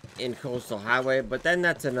in Coastal Highway, but then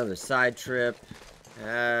that's another side trip.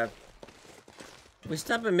 We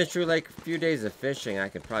stop at Mystery Lake a few days of fishing, I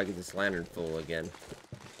could probably get this lantern full again.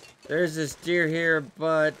 There's this deer here,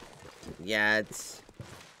 but yeah, it's...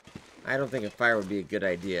 I don't think a fire would be a good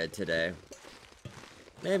idea today.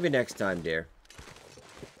 Maybe next time, dear.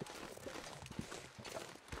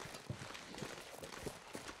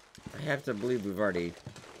 I have to believe we've already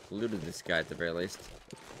looted this guy at the very least.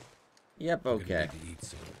 Yep, okay.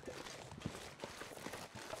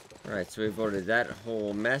 Alright, so we've ordered that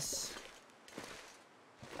whole mess.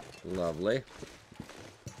 Lovely.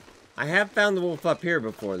 I have found the wolf up here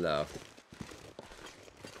before, though.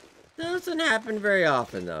 Doesn't happen very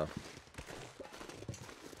often, though.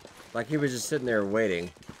 Like he was just sitting there waiting.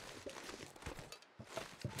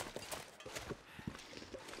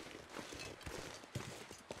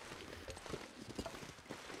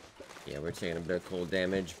 Yeah, we're taking a bit of cold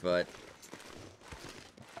damage, but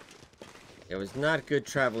it was not good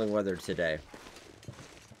traveling weather today.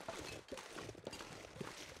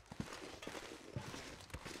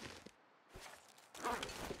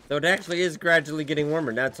 Though it actually is gradually getting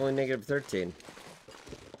warmer. Now it's only negative 13.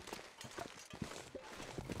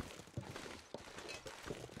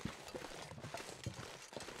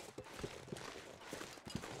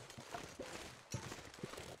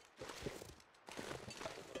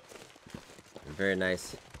 Very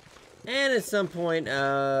nice. And at some point,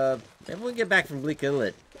 maybe we'll get back from Bleak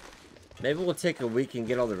Inlet. Maybe we'll take a week and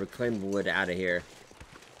get all the reclaimed wood out of here.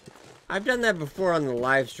 I've done that before on the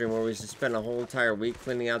live stream where we just spent a whole entire week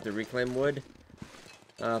cleaning out the reclaimed wood.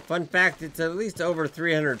 Fun fact, it's at least over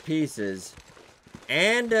 300 pieces.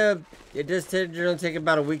 And it does generally take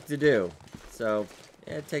about a week to do. So,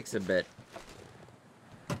 yeah, it takes a bit.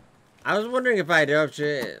 I was wondering if I'd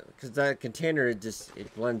because that container,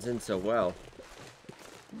 it blends in so well.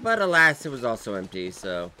 But alas, it was also empty,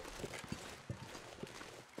 so.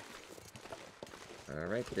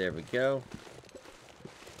 Alright, there we go.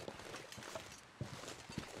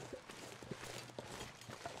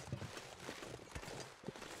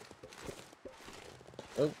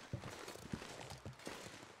 Oh.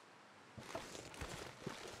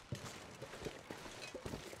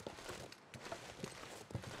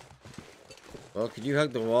 Well, could you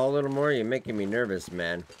hug the wall a little more? You're making me nervous,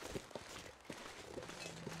 man.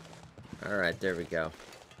 Alright, there we go.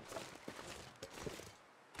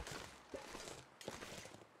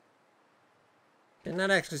 Did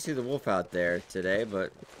not actually see the wolf out there today,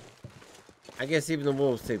 but I guess even the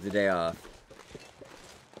wolves take the day off.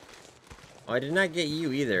 Oh, I did not get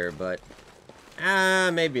you either, but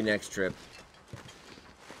maybe next trip.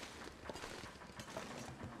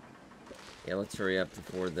 Yeah, let's hurry up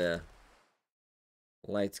before the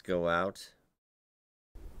lights go out.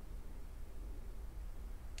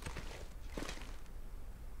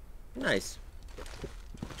 Nice.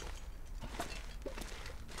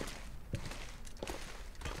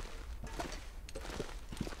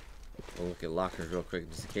 We'll look at lockers real quick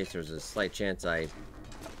just in case there's a slight chance I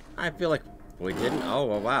feel like we didn't. Oh,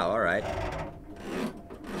 well, wow, alright.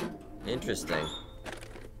 Interesting.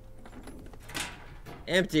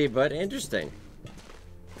 Empty, but interesting.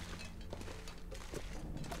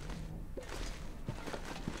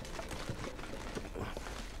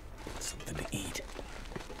 Something to eat.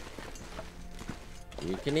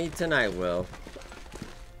 You can eat tonight, Will.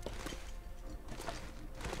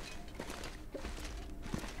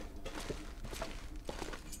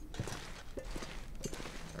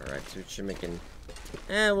 Alright, so we're making...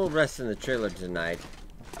 we'll rest in the trailer tonight.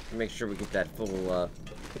 Make sure we get that full,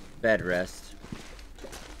 bed rest.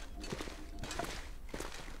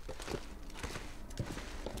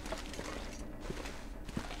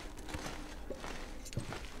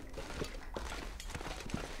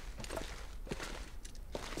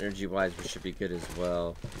 Energy-wise, we should be good as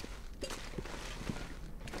well.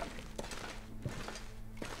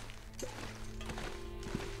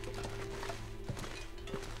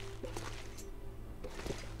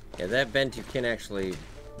 Yeah, that vent you can actually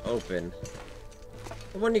open.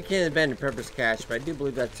 The one you can bend in Purpose Cache, but I do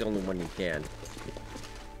believe that's the only one you can.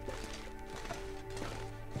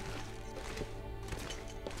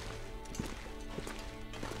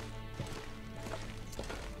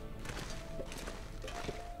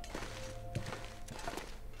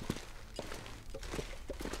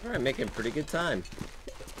 Alright, making pretty good time.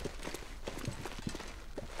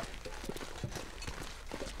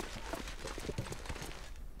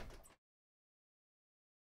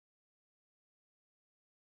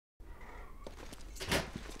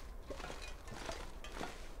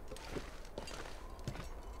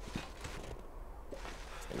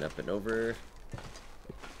 And up and over.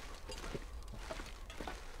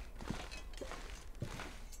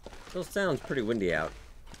 Still sounds pretty windy out.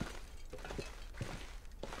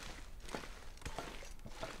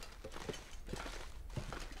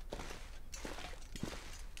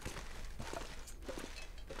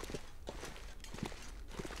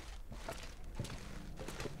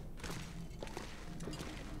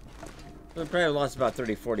 We probably lost about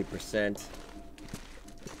 30-40%.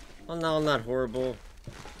 Well, no, not horrible.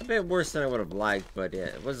 A bit worse than I would have liked, but yeah,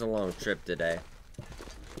 it was a long trip today.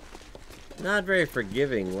 Not very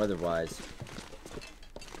forgiving weather-wise.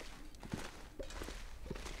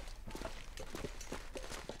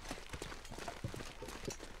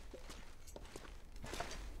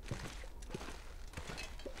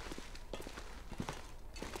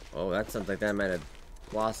 Oh, that sounds like that might have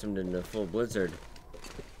blossomed into a full blizzard.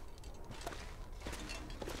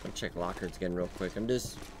 I'll check lockers again real quick. I'm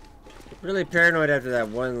just really paranoid after that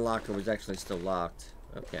one locker was actually still locked.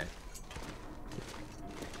 Okay.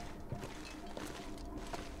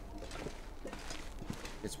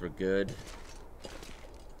 Guess we're good.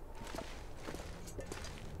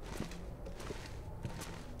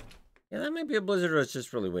 Yeah, that might be a blizzard or it's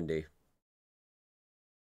just really windy.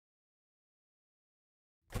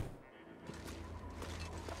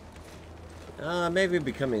 Maybe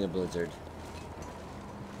becoming a blizzard.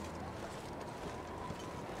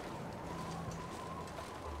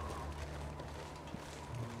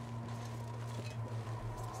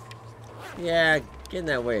 Yeah, getting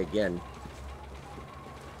that way again.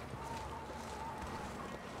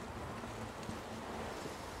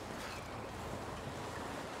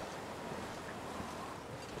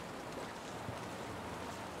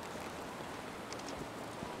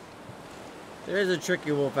 There is a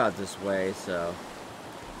tricky wolf out this way, so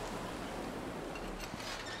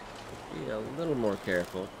be a little more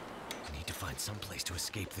careful. I need to find some place to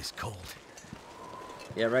escape this cold.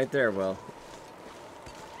 Yeah, right there, Will.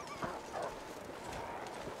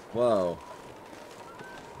 Whoa.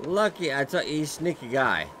 Lucky, I thought he's a sneaky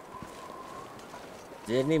guy.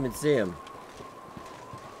 Didn't even see him.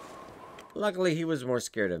 Luckily, he was more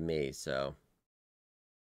scared of me, so.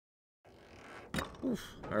 Oof,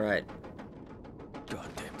 alright.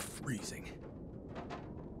 Goddamn freezing.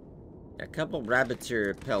 A couple rabbits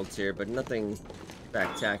here, pelts here, but nothing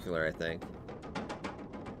spectacular, I think.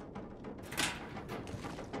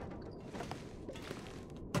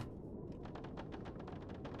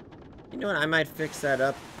 You know what? I might fix that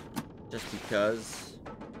up just because.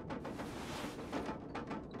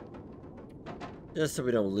 Just so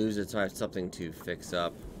we don't lose it, so I have something to fix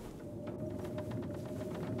up.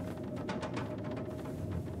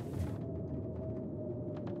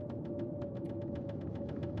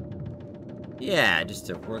 Yeah, just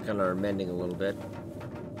to work on our mending a little bit.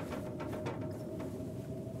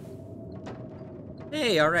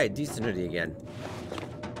 Hey, alright, decent hoodie again.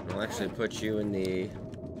 I'll actually put you in the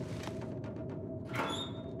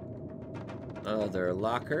other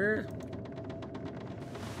locker.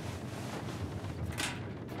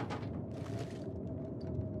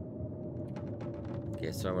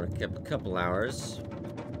 Okay, so I want to keep a couple hours.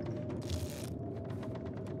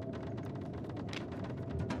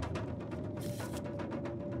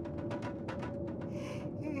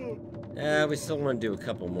 We still want to do a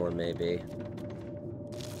couple more, maybe.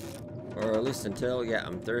 Or at least until, yeah,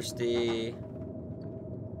 I'm thirsty.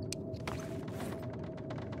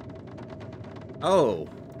 Oh.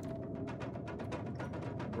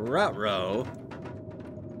 Ruh-roh.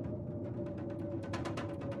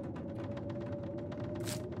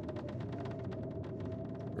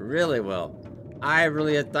 Really well. I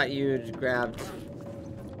really had thought you'd grabbed.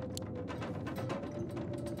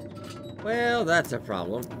 Well, that's a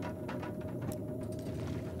problem.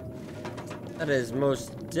 That is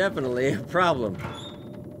most definitely a problem.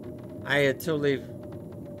 I had totally...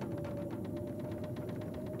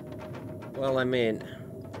 Well, I mean...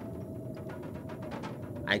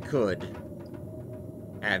 I could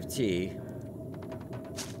have tea.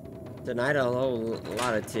 Tonight a whole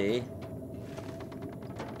lot of tea.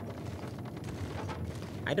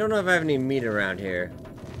 I don't know if I have any meat around here.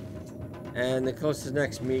 And the closest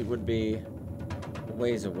next meat would be a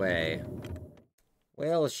ways away.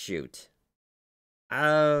 Well, shoot.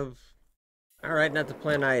 Alright, not the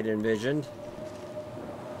plan I had envisioned.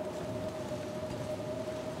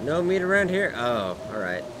 No meat around here? Oh,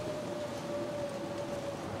 alright.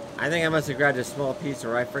 I think I must have grabbed a small piece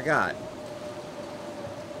or I forgot.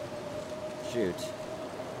 Shoot.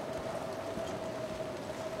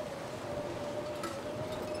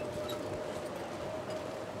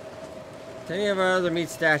 To any of our other meat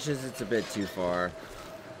stashes, it's a bit too far.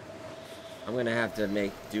 I'm gonna have to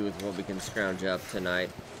make do with what we can scrounge up tonight.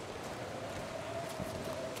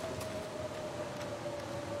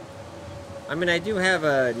 I mean, I do have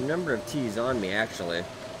a number of teas on me, actually.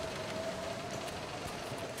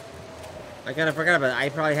 I kind of forgot about it. I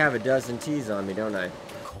probably have a dozen teas on me, don't I? The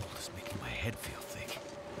cold is making my head feel thick.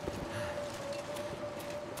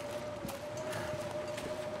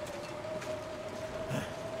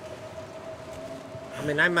 I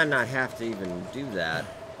mean, I might not have to even do that.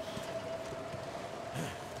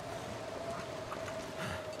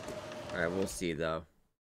 Alright, we'll see, though.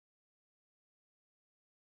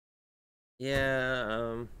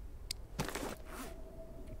 Yeah,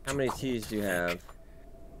 how many teas do you have?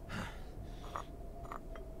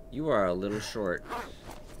 You are a little short.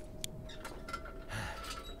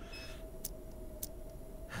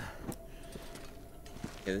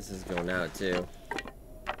 Okay, this is going out, too.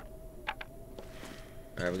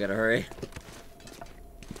 Alright, we gotta hurry.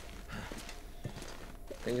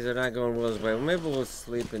 Things are not going Will's way. Well, maybe we'll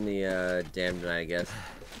sleep in the dam tonight, I guess.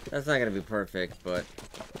 That's not gonna be perfect, but...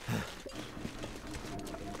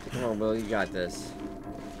 Come on, Will, you got this.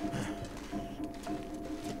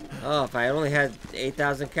 Oh, if I only had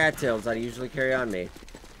 8,000 cattails, I'd usually carry on me.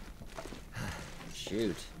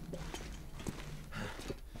 Shoot.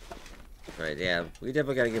 Right, yeah. We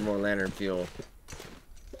definitely gotta get more lantern fuel.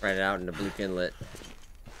 Right out in the Bleak Inlet.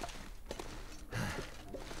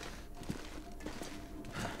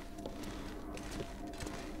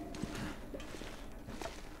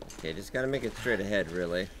 Okay, just gotta make it straight ahead,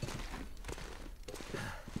 really.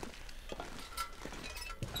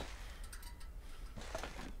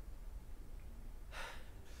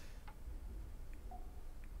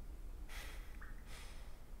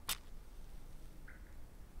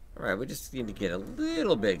 Alright, we just need to get a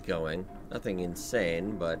little bit going. Nothing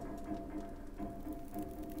insane, but...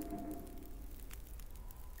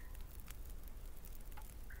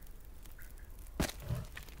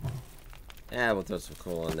 Yeah, we'll throw some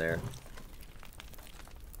coal in there.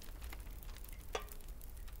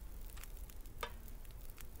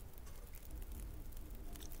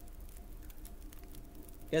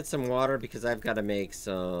 Get some water because I've got to make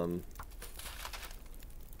some...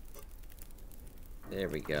 There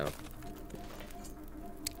we go.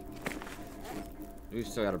 We've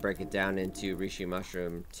still got to break it down into reishi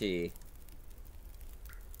mushroom tea.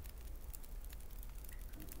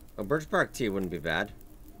 Oh, birch bark tea wouldn't be bad.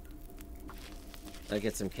 I'd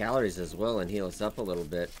get some calories as well and heal us up a little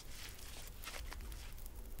bit.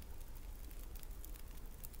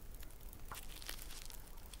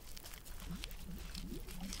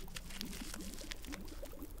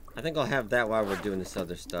 I think I'll have that while we're doing this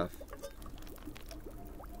other stuff.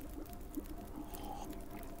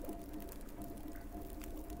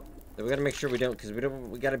 So we gotta make sure we don't, because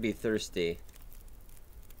we gotta be thirsty.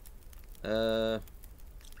 You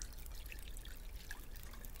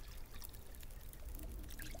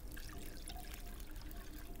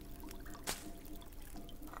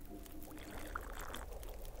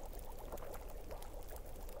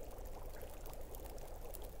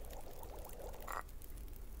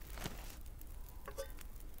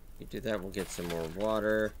do that, we'll get some more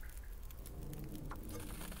water.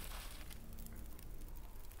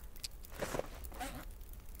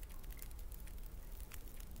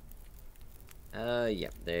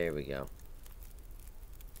 Yep, there we go.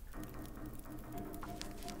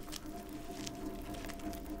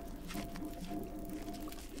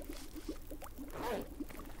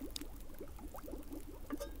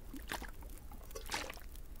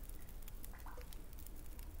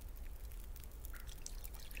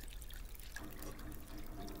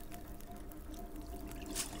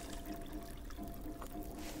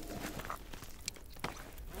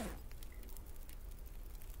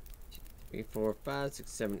 Three, 4, 5, 6,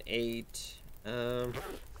 7, 8.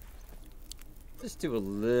 Just do a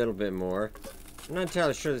little bit more. I'm not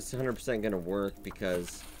entirely sure this is 100% gonna work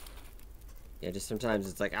because, yeah, just sometimes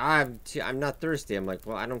it's like, I'm not thirsty. I'm like,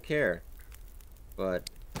 well, I don't care. But,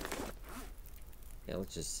 yeah,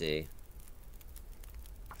 let's just see.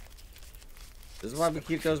 This is why we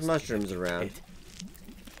keep those mushrooms around.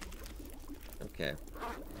 Okay.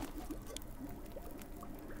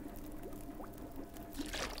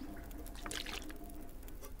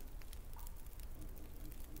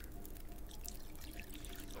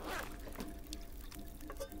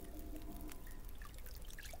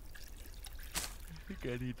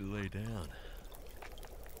 think I need to lay down.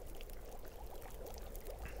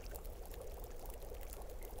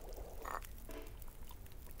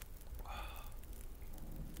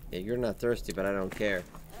 Yeah, you're not thirsty, but I don't care.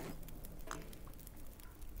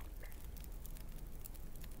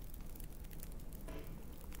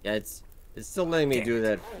 Yeah, it's still letting me do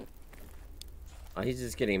that. Oh, he's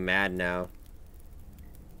just getting mad now.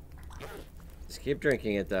 Just keep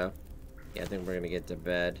drinking it, though. Yeah, I think we're gonna get to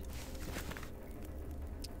bed.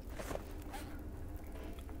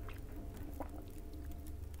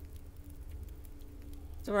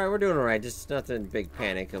 It's alright, we're doing alright. Just nothing big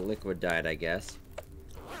panic. A liquid diet, I guess.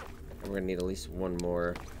 And we're gonna need at least one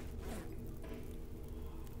more.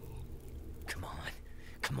 Come on.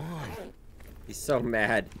 Come on. He's so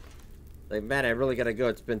mad. Like, man, I really gotta go.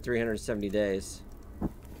 It's been 370 days.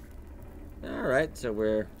 Alright, so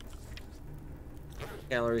we're...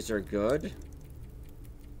 Calories are good.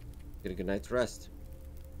 Get a good night's rest.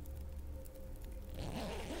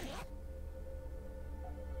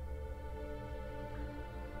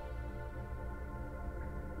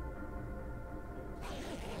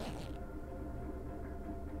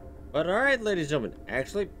 But alright, ladies and gentlemen.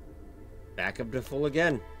 Actually, back up to full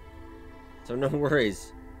again. So no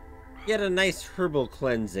worries. Get a nice herbal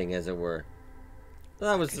cleansing, as it were. So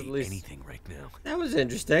that was at least... anything right now. That was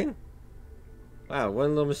interesting. Wow,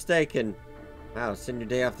 one little mistake and... Wow, send your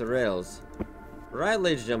day off the rails. Alright,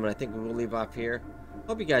 ladies and gentlemen, I think we will leave off here.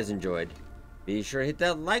 Hope you guys enjoyed. Be sure to hit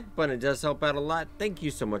that like button. It does help out a lot. Thank you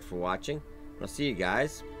so much for watching. I'll see you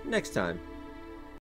guys next time.